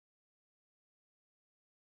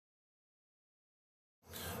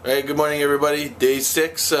Alright, good morning everybody. Day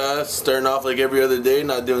 6, starting off like every other day,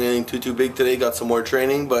 not doing anything too big today, got some more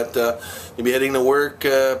training, but you'll be heading to work,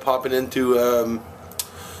 popping into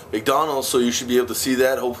McDonald's, so you should be able to see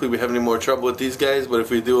that. Hopefully we have any more trouble with these guys, but if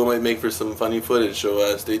we do, it might make for some funny footage,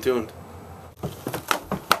 so stay tuned.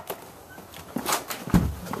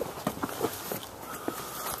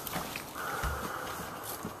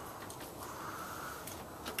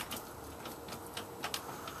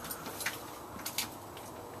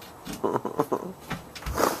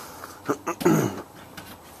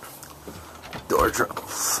 Door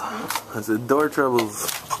troubles. I said door troubles.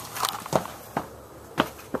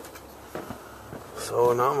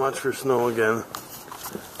 So not much for snow again.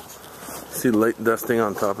 See light dusting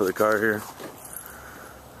on top of the car here,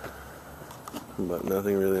 but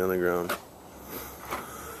nothing really on the ground.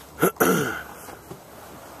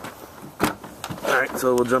 Alright,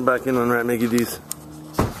 so we'll jump back in on Rat Mickey D's.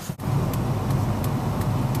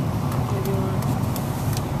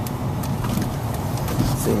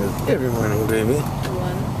 Same as every morning, baby.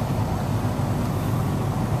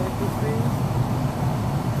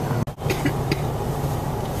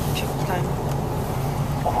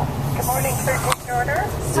 Good morning, sir. Take your order.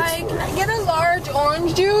 Hi, can I get a large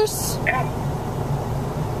orange juice?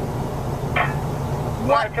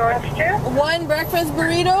 Large orange juice. One breakfast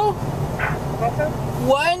burrito.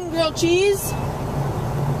 One grilled cheese.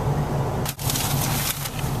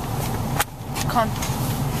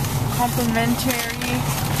 Complimentary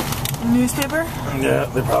newspaper. Yeah,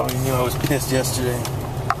 they probably knew I was pissed yesterday.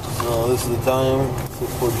 So this is the time,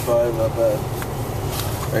 6:45, not bad.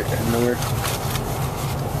 Right, heading to work.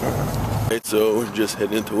 Alright, so just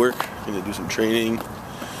heading into work, gonna do some training,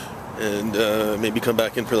 and maybe come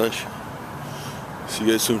back in for lunch. See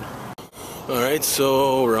you guys soon. Alright,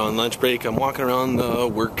 so we're on lunch break. I'm walking around the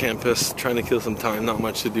work campus, trying to kill some time, not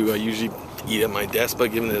much to do. I usually eat at my desk,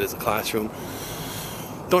 but given that it's a classroom,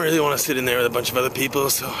 don't really want to sit in there with a bunch of other people,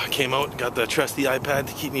 so I came out, got the trusty iPad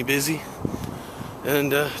to keep me busy, and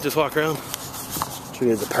just walk around. Show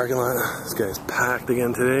you guys the parking lot. This guy's packed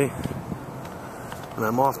again today, and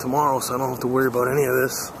I'm off tomorrow, so I don't have to worry about any of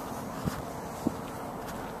this.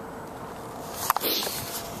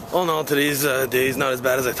 All in all, today's day is not as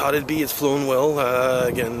bad as I thought it'd be. It's flown well.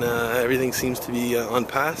 Again, everything seems to be on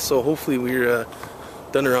path, so hopefully we're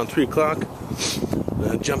done around 3 o'clock.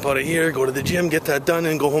 Jump out of here, go to the gym, get that done,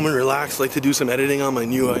 and go home and relax. Like to do some editing on my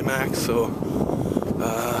new iMac, so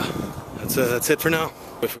that's it for now.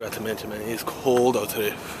 I forgot to mention, man, it's cold out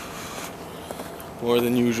today, more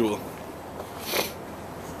than usual.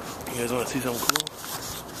 You guys want to see something cool?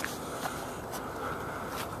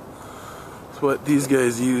 It's what these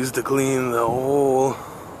guys use to clean the whole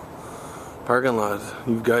parking lot.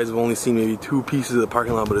 You guys have only seen maybe 2 pieces of the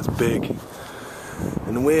parking lot, but it's big.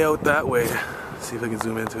 And way out that way, see if I can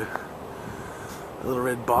zoom into it. A little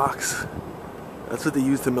red box. That's what they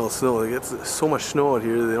use to melt snow. They get so much snow out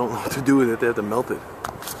here, they don't know what to do with it. They have to melt it.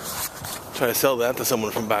 Try to sell that to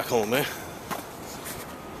someone from back home, eh?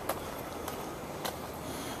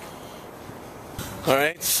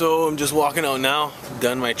 Alright, so I'm just walking out now.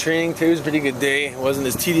 Done my training. Today was a pretty good day. It wasn't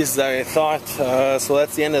as tedious as I thought. So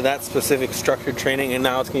that's the end of that specific structured training, and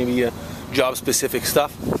now it's going to be job specific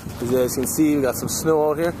stuff. As you guys can see, we got some snow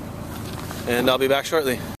out here, and I'll be back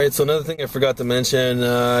shortly. Alright, so another thing I forgot to mention,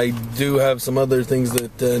 I do have some other things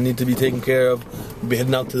that need to be taken care of. I'll be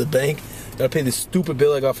heading out to the bank. Gotta pay this stupid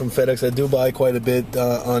bill I got from FedEx. I do buy quite a bit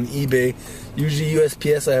on eBay. Usually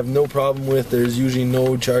USPS I have no problem with. There's usually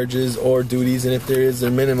no charges or duties, and if there is, they're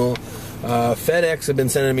minimal. FedEx have been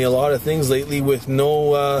sending me a lot of things lately with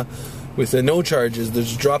no charges. They're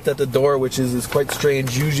just dropped at the door, which is quite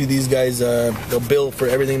strange. Usually these guys they'll bill for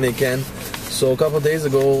everything they can. So a couple of days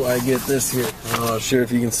ago I get this here. I'm not sure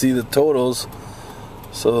if you can see the totals.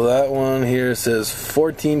 So that one here says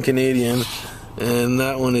 14 Canadian, and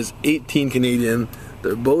that one is 18 Canadian.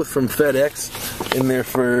 They're both from FedEx, and they're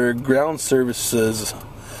for ground services.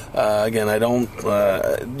 Again, I don't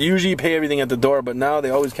usually pay everything at the door, but now they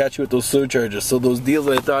always catch you with those surcharges. So those deals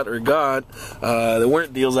that I thought were got, they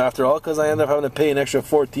weren't deals after all, because I ended up having to pay an extra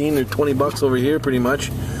 14 or 20 bucks over here pretty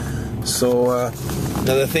much. So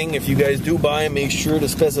another thing, if you guys do buy, make sure to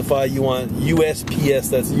specify you want USPS,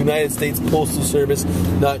 that's United States Postal Service,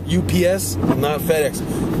 not UPS, not FedEx.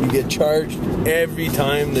 You get charged every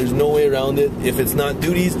time, there's no way around it. If it's not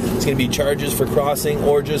duties, it's going to be charges for crossing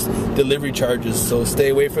or just delivery charges, so stay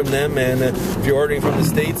away from them. And if you're ordering from the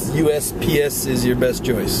States, USPS is your best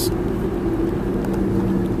choice.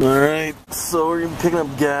 Alright. so we're gonna be picking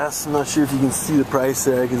up gas. I'm not sure if you can see the price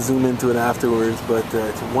there. I can zoom into it afterwards, but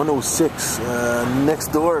it's 106. Next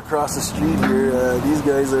door across the street here, these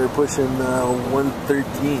guys are pushing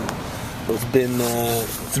 113. So it's been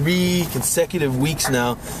 3 consecutive weeks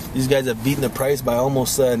now. These guys have beaten the price by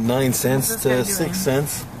almost 9 cents to 6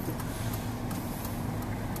 cents.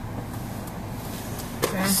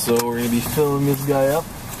 Okay. So we're gonna be filling this guy up.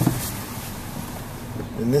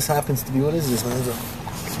 And this happens to be, what is this, man? It's a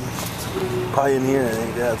Pioneer, I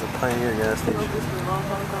think. Yeah, it's a Pioneer gas station.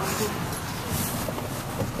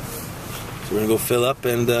 So we're gonna go fill up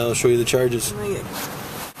and I'll show you the charges.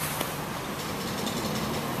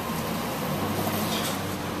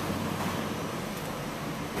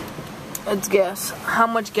 Let's guess. How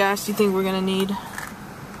much gas do you think we're gonna need?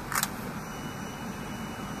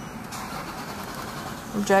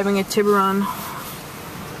 I'm driving a Tiburon.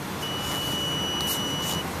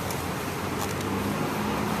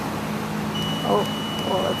 Oh,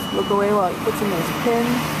 well, let's look away while he puts in his pin.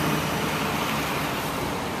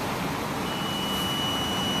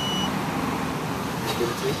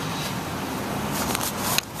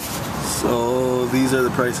 So these are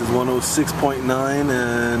the prices: 106.9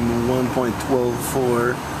 and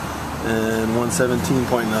 1.124 and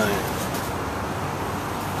 117.9.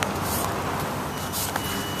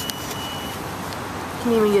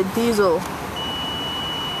 Can even get diesel.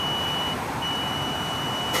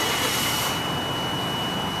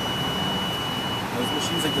 This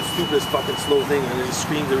machine's like the stupidest fucking slow thing, and it just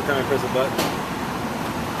screams every time I press a button.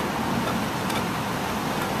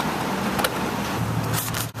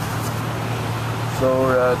 So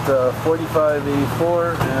we're at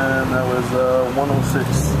 45.84, and that was 106.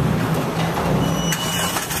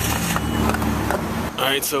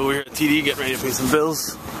 Alright, so we're at TD getting ready to pay some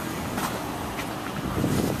bills.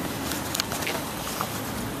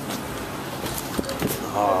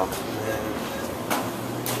 Oh man.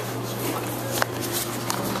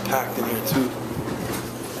 Packed in here too.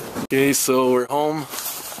 Okay, so we're home.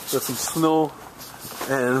 Got some snow.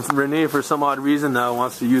 And Renee, for some odd reason, now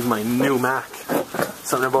wants to use my new Mac.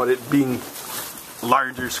 Something about it being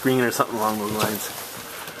larger screen or something along those lines.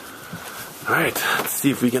 Alright, let's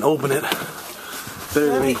see if we can open it. Better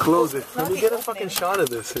than me close it. Let me get a fucking shot of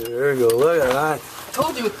this here. There we go. Look at that.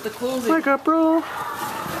 Told you it's the closing. Wake up, bro.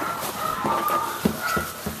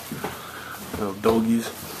 Little doggies.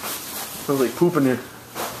 Smells like poop in here.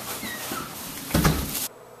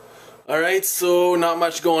 Alright, so not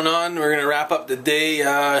much going on. We're going to wrap up the day.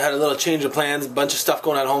 I had a little change of plans. A bunch of stuff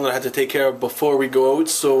going on at home that I had to take care of before we go out.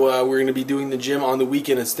 So we're going to be doing the gym on the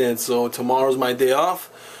weekend instead. So tomorrow's my day off.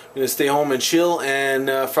 I'm going to stay home and chill. And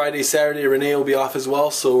Friday, Saturday, Renee will be off as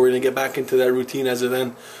well. So we're going to get back into that routine as of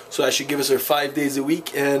then. So that should give us our 5 days a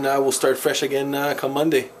week. And we'll start fresh again come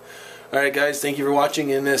Monday. Alright guys, thank you for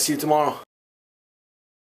watching and see you tomorrow.